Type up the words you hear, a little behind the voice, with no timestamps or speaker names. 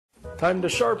Time to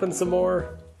sharpen some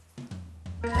more.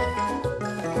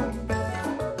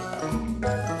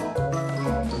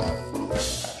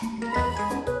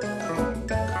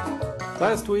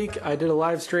 Last week I did a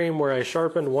live stream where I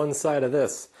sharpened one side of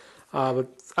this. But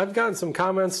I've gotten some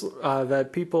comments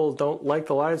that people don't like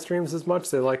the live streams as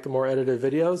much. They like the more edited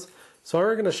videos. So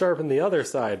we're going to sharpen the other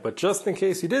side. But just in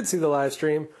case you did see the live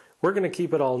stream, we're going to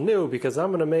keep it all new because I'm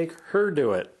going to make her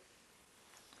do it.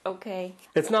 Okay.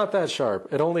 It's not that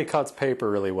sharp. It only cuts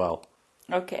paper really well.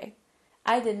 Okay.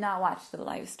 I did not watch the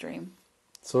live stream.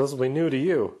 So this will be new to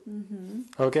you. Mm-hmm.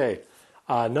 Okay.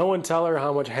 No one tell her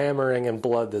how much hammering and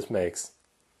blood this makes.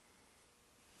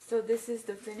 So this is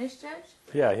the finished edge?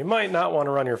 Yeah, you might not want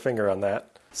to run your finger on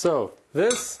that. So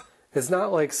this is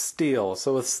not like steel.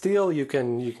 So with steel you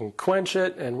can quench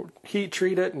it and heat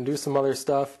treat it and do some other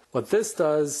stuff. What this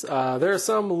does, there are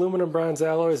some aluminum bronze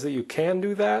alloys that you can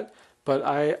do that, but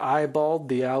I eyeballed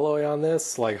the alloy on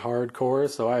this like hardcore,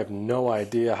 so I have no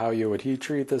idea how you would heat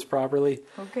treat this properly.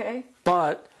 Okay.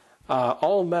 But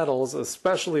all metals,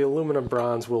 especially aluminum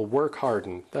bronze, will work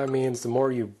hardened. That means the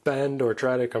more you bend or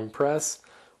try to compress,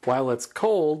 while it's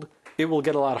cold, it will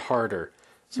get a lot harder.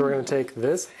 So we're going to take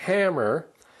this hammer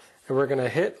and we're going to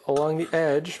hit along the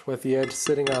edge with the edge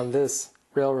sitting on this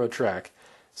railroad track.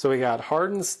 So we got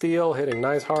hardened steel hitting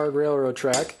nice hard railroad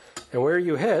track, and where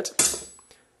you hit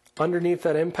underneath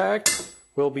that impact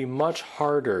will be much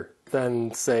harder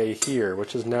than, say, here,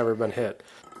 which has never been hit.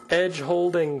 Edge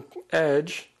holding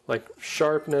edge, like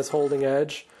sharpness holding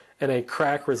edge, and a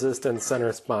crack resistant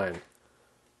center spine.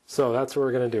 So that's what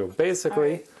we're going to do.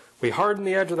 Basically, we harden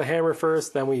the edge with a hammer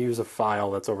first, then we use a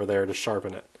file that's over there to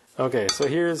sharpen it. Okay, so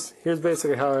here's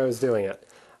basically how I was doing it.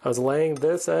 I was laying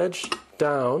this edge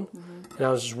down, and I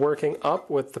was just working up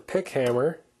with the pick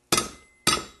hammer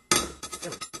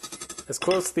as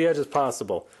close to the edge as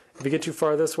possible. If you get too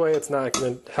far this way, it's not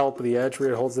going to help the edge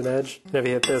where it holds an edge. And if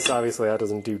you hit this, obviously that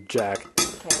doesn't do jack.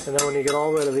 Okay. And then when you get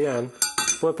all the way to the end,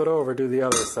 flip it over, do the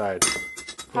other side.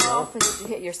 How often did you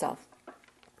hit yourself?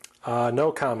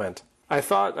 No comment. I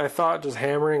thought just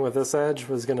hammering with this edge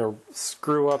was going to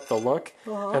screw up the look,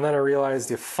 and then I realized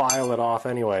you file it off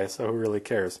anyway, so who really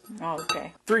cares? Oh,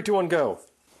 okay. 3, 2, 1, go.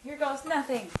 Here goes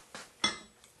nothing.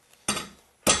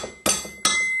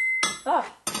 Oh.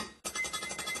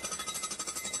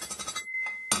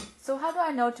 So how do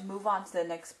I know to move on to the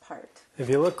next part? If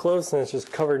you look close and it's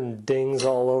just covered in dings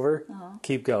all over,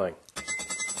 keep going.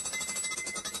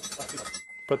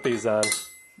 Put these on.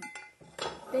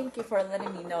 Thank you for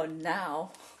letting me know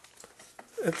now.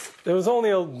 It was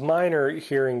only a minor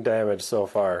hearing damage so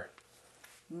far.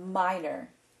 Minor.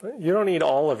 You don't need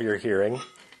all of your hearing.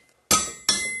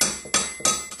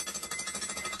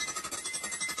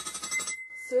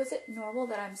 So is it normal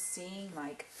that I'm seeing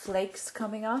like flakes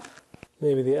coming off?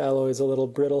 Maybe the alloy's a little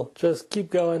brittle. Just keep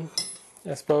going,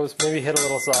 I suppose. Maybe hit a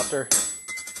little softer.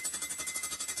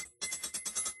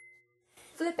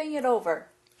 Flipping it over.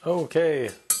 Okay.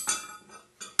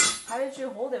 How did you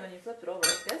hold it when you flipped it over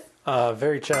like this?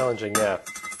 Very challenging, yeah.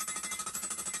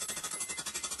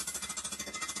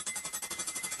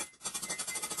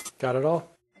 Got it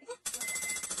all?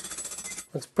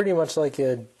 Looks pretty much like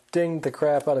you dinged the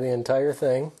crap out of the entire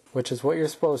thing, which is what you're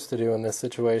supposed to do in this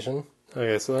situation.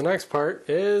 Okay, so the next part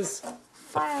is a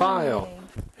file.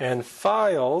 And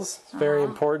files, very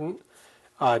important.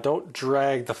 Don't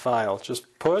drag the file.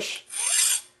 Just push,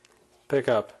 pick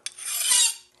up.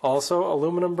 Also,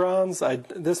 aluminum bronze,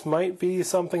 this might be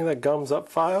something that gums up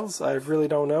files. I really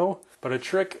don't know. But a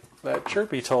trick that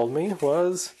Chirpy told me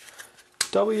was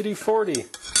WD-40.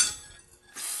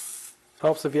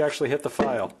 Helps if you actually hit the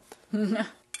file. And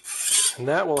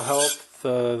that will help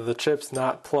the chips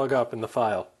not plug up in the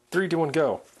file. 3, 2, 1,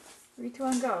 go. 3, 2,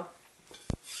 1, go.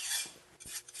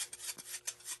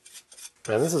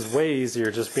 Man, this is way easier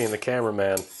just being the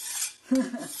cameraman.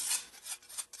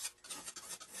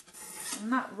 I'm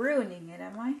not ruining it,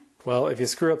 am I? Well, if you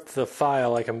screw up the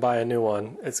file, I can buy a new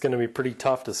one. It's going to be pretty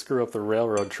tough to screw up the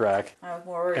railroad track. I'm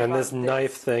worried and about this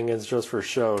knife thing is just for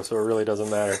show, so it really doesn't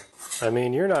matter. I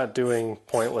mean, you're not doing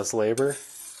pointless labor.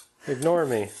 Ignore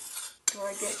me. Do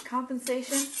I get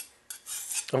compensation?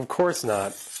 Of course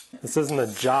not. This isn't a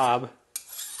job.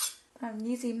 I'm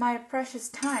using my precious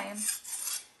time.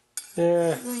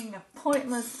 Yeah. Doing a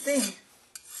pointless thing.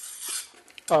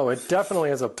 Oh, it definitely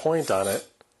has a point on it.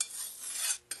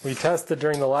 We tested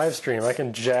during the live stream. I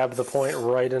can jab the point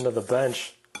right into the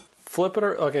bench. Flip it,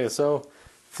 okay, so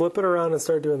flip it around and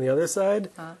start doing the other side,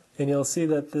 and you'll see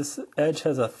that this edge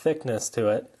has a thickness to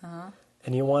it,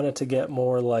 and you want it to get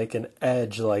more like an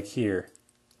edge like here.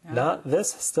 Not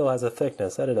this still has a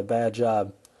thickness. I did a bad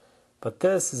job. But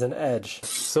this is an edge.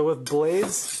 So with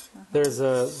blades, there's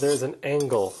an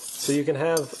angle. So you can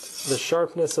have the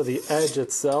sharpness of the edge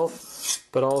itself,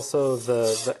 but also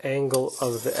the angle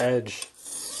of the edge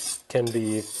can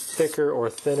be thicker or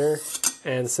thinner.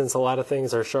 And since a lot of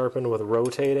things are sharpened with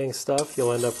rotating stuff,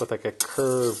 you'll end up with like a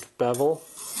curved bevel.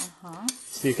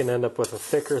 So you can end up with a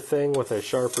thicker thing with a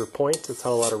sharper point. That's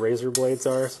how a lot of razor blades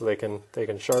are, so they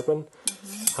can sharpen.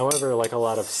 However, like a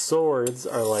lot of swords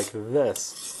are like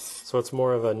this. So it's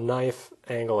more of a knife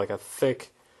angle, like a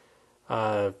thick,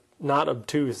 not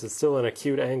obtuse, it's still an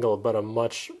acute angle, but a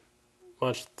much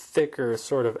thicker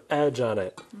sort of edge on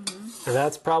it. And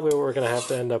that's probably what we're going to have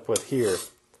to end up with here.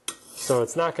 So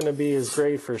it's not going to be as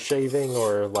great for shaving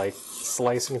or like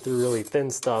slicing through really thin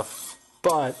stuff,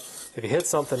 but if you hit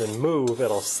something and move,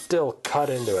 it'll still cut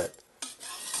into it.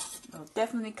 It'll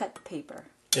definitely cut the paper.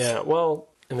 Yeah, well,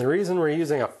 and the reason we're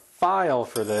using a file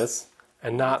for this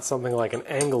and not something like an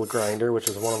angle grinder, which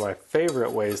is one of my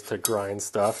favorite ways to grind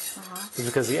stuff, is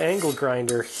because the angle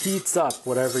grinder heats up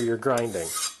whatever you're grinding.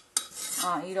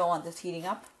 You don't want this heating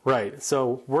up? Right,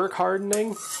 so work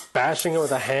hardening, bashing it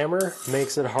with a hammer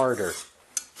makes it harder.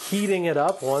 Heating it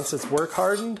up once it's work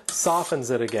hardened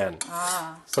softens it again.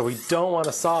 So we don't want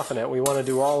to soften it. We want to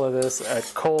do all of this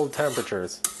at cold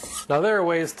temperatures. Now there are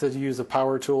ways to use a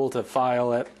power tool to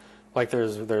file it. Like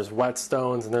there's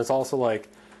whetstones, and there's also like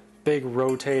big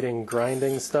rotating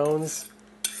grinding stones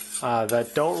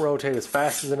that don't rotate as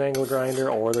fast as an angle grinder,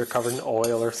 or they're covered in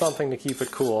oil or something to keep it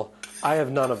cool. I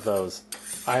have none of those.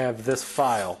 I have this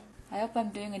file. I hope I'm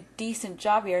doing a decent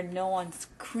job here. No one's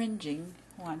cringing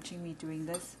watching me doing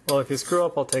this. Well, if you screw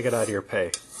up, I'll take it out of your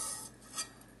pay.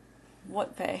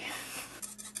 What pay?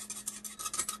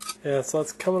 Yeah, so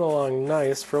it's coming along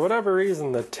nice. For whatever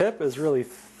reason, the tip is really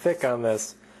thick on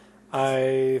this.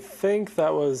 I think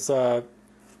that was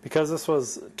because this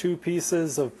was 2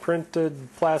 pieces of printed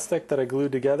plastic that I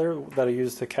glued together that I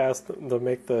used to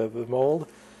make the mold.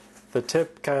 The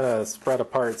tip kind of spread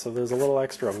apart, so there's a little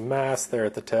extra mass there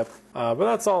at the tip. But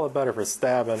that's all the better for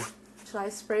stabbing. Should I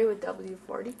spray with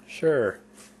W40? Sure.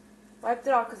 Wiped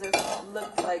it off because it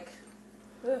looked like...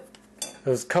 Ugh. It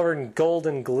was covered in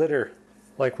golden glitter,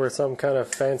 like we're some kind of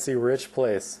fancy rich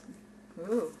place.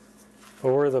 Ooh.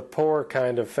 But we're the poor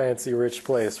kind of fancy rich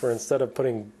place, where instead of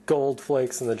putting gold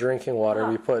flakes in the drinking water,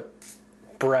 we put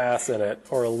brass in it,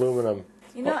 or aluminum.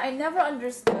 You know, I never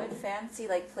understood fancy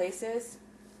like places.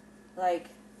 Like,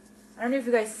 I don't know if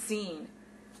you guys seen,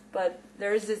 but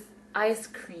there's this ice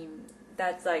cream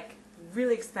that's like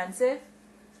really expensive,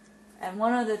 and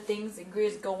one of the things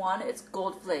ingredients go on it's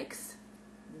gold flakes,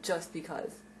 just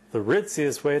because. The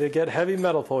ritziest way to get heavy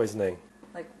metal poisoning.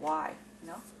 Like, why? You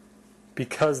know?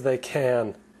 Because they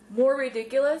can. More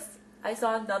ridiculous, I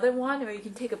saw another one where you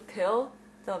can take a pill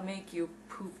that'll make you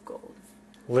poop gold.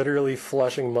 Literally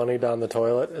flushing money down the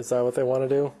toilet? Is that what they want to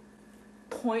do?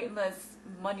 Pointless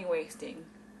money wasting,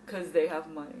 because they have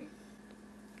money.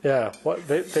 Yeah, what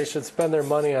they should spend their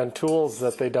money on tools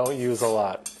that they don't use a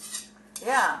lot.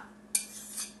 Yeah.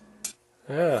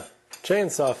 Yeah,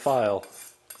 chainsaw file.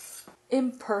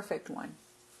 Imperfect one.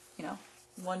 You know,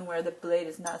 one where the blade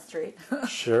is not straight.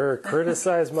 Sure,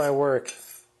 criticize my work.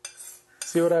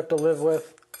 See what I have to live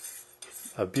with?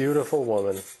 A beautiful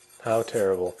woman. How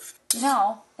terrible. You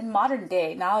know, in modern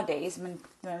day, nowadays, when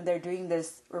they're doing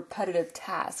this repetitive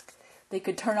task, they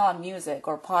could turn on music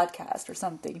or podcast or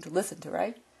something to listen to,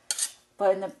 right?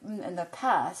 But in the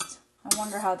past, I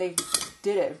wonder how they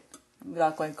did it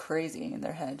without going crazy in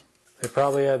their head. They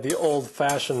probably had the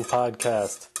old-fashioned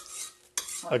podcast.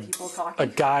 People talking. A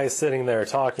guy sitting there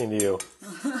talking to you.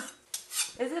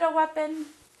 Is it a weapon?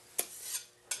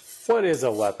 What is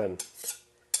a weapon?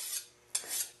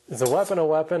 Is a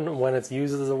weapon when it's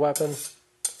used as a weapon?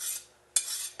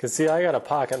 Because, see, I got a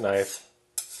pocket knife,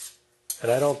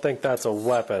 and I don't think that's a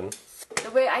weapon.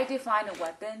 The way I define a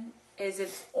weapon is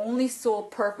its only sole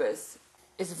purpose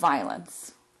is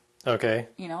violence. Okay.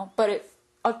 You know, but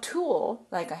a tool,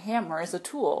 like a hammer, is a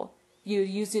tool. You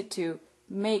use it to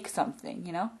make something,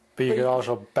 you know? But you could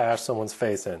also bash someone's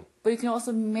face in. But you can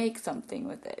also make something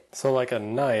with it. So like a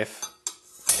knife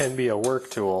can be a work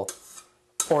tool,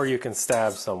 or you can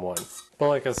stab someone. But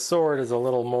like a sword is a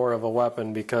little more of a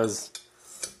weapon because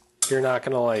you're not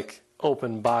going to like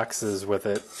open boxes with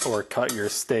it or cut your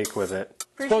steak with it.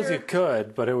 Suppose you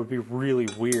could, but it would be really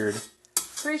weird.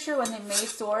 Pretty sure when they made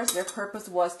swords, their purpose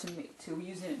was to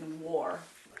use it in war.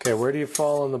 Okay, where do you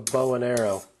fall on the bow and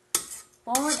arrow?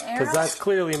 Bow and arrow? Because that's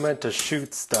clearly meant to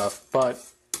shoot stuff, but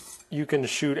you can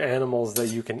shoot animals that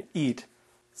you can eat.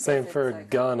 Same for a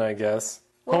gun, I guess.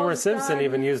 Well, Homer Simpson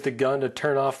even used a gun to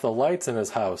turn off the lights in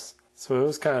his house. So it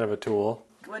was kind of a tool.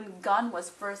 when gun was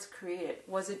first created,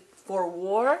 was it for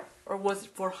war or was it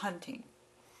for hunting?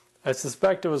 I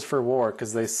suspect it was for war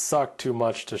because they suck too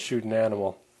much to shoot an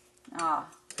animal. Ah.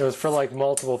 It was for like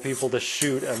multiple people to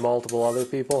shoot at multiple other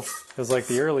people. It was like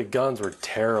the early guns were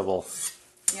terrible.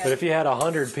 Yeah. But if you had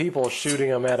 100 people shooting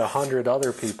them at 100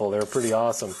 other people, they were pretty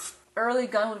awesome. Early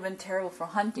gun would have been terrible for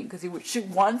hunting because he would shoot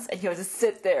once and he would just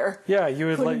sit there. Yeah,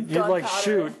 you'd like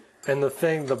shoot, and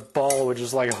the ball would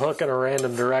just like hook in a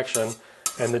random direction,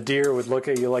 and the deer would look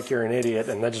at you like you're an idiot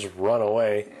and then just run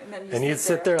away. And you'd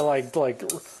sit there like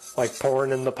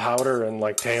pouring in the powder and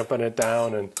like tamping it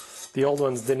down. And the old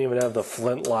ones didn't even have the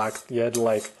flintlock. You had to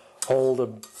like hold a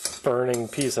burning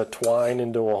piece of twine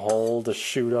into a hole to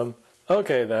shoot them.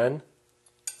 Okay then,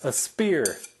 a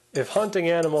spear. If hunting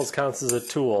animals counts as a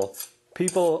tool,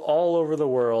 people all over the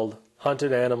world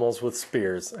hunted animals with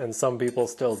spears, and some people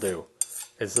still do.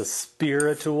 Is a spear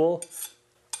a tool?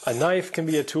 A knife can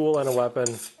be a tool and a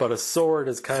weapon, but a sword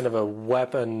is kind of a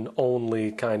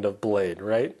weapon-only kind of blade,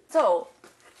 right? So,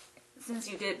 since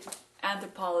you did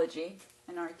anthropology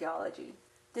and archaeology,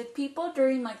 did people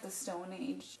during like the Stone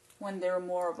Age, when they were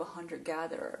more of a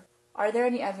hunter-gatherer, are there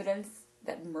any evidence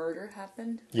that murder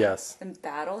happened? Yes. And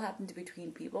battle happened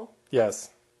between people? Yes.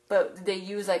 But did they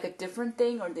use like a different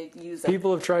thing, or did they use like...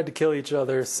 People have tried to kill each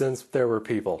other since there were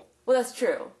people. Well, that's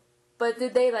true. But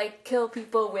did they like kill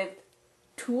people with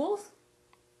tools?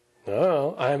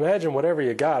 No, I imagine whatever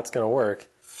you got's gonna work.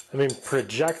 I mean,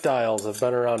 projectiles have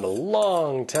been around a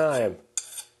long time.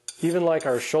 Even like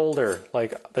our shoulder,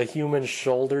 like the human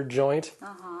shoulder joint,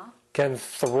 can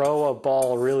throw a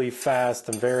ball really fast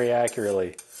and very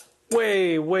accurately.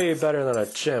 Way, way better than a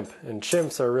chimp. And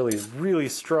chimps are really, really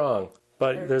strong.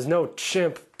 But there's no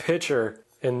chimp pitcher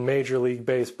in Major League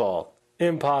Baseball.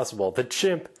 Impossible. The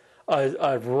chimp,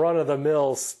 a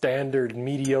run-of-the-mill, standard,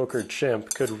 mediocre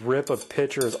chimp could rip a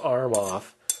pitcher's arm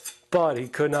off, but he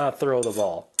could not throw the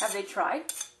ball. Have they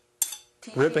tried?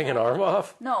 Ripping an arm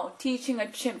off? No, teaching a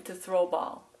chimp to throw a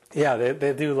ball. Yeah,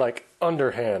 they do like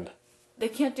underhand. They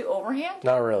can't do overhand?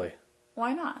 Not really.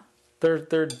 Why not?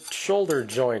 Their shoulder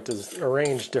joint is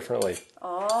arranged differently.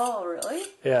 Oh, really?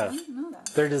 Yeah. I didn't know that.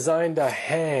 They're designed to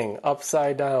hang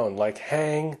upside down, like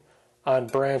hang on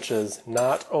branches,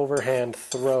 not overhand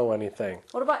throw anything.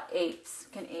 What about apes?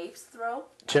 Can apes throw?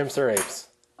 Chimps are apes.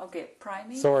 Okay,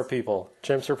 primates? So are people.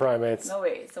 Chimps are primates. No,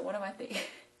 wait. So what am I thinking?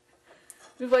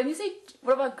 When you say,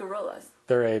 what about gorillas?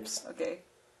 They're apes. Okay.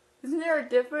 Isn't there a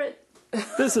different...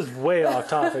 This is way off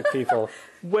topic, people.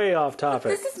 Way off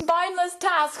topic. This is mindless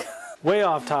task. Way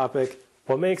off topic.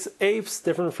 What makes apes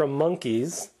different from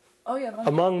monkeys, Oh, yeah.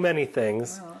 among many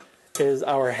things, is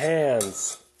our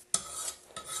hands.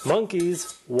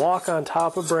 Monkeys walk on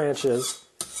top of branches.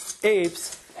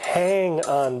 Apes hang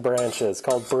on branches,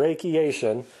 called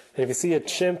brachiation. And if you see a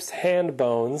chimp's hand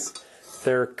bones,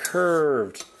 they're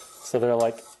curved. So they're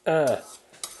like,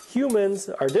 Humans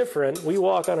are different. We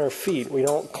walk on our feet. We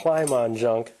don't climb on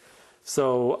junk.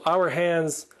 So our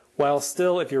hands, while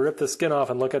still, if you rip the skin off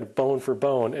and look at bone for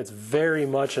bone, it's very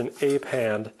much an ape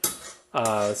hand,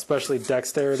 especially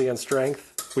dexterity and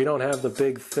strength. We don't have the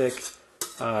big, thick,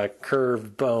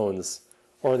 curved bones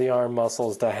or the arm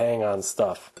muscles to hang on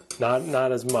stuff.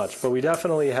 Not as much, but we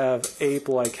definitely have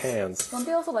ape-like hands. Don't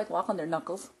they also like walk on their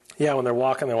knuckles? Yeah, when they're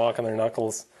walking on their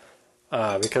knuckles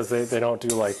because they don't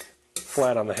do like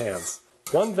flat on the hands.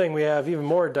 One thing we have even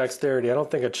more dexterity. I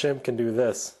don't think a chimp can do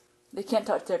this. They can't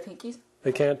touch their pinkies?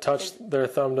 They can't touch their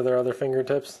thumb to their other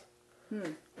fingertips.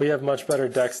 We have much better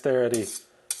dexterity.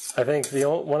 I think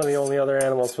one of the only other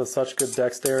animals with such good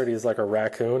dexterity is like a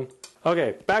raccoon.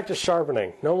 Okay, back to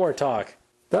sharpening. No more talk.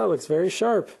 That looks very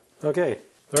sharp. Okay,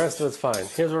 the rest of it's fine.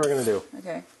 Here's what we're going to do.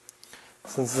 Okay.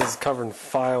 Since this is covered in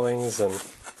filings and it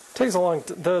takes a long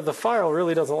the file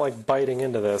really doesn't like biting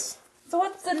into this. So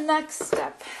what's the next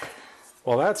step?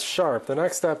 Well, that's sharp. The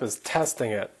next step is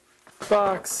testing it.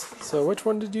 Box. So which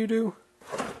one did you do?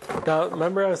 Now,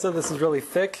 remember I said this is really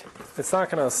thick? It's not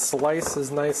going to slice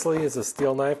as nicely as a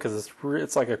steel knife because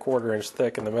it's like a 1/4 inch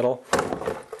thick in the middle.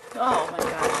 Oh my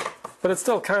god. But it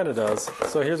still kind of does.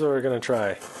 So here's what we're going to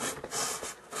try.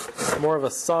 More of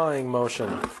a sawing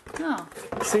motion. Oh.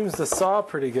 Seems to saw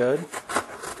pretty good.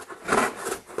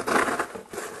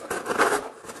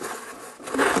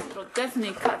 It'll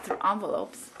definitely cut through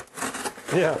envelopes.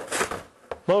 Yeah.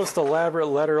 Most elaborate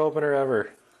letter opener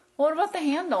ever. What about the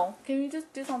handle? Can you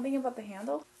just do something about the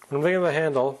handle? I'm thinking of the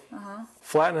handle.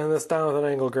 Flattening this down with an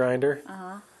angle grinder.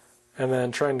 And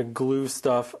then trying to glue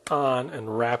stuff on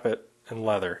and wrap it in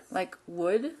leather. Like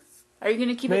wood? Are you going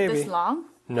to keep it this long?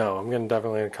 No, I'm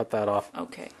definitely going to cut that off.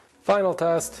 Okay. Final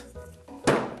test.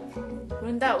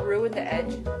 Wouldn't that ruin the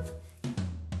edge?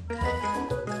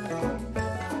 it.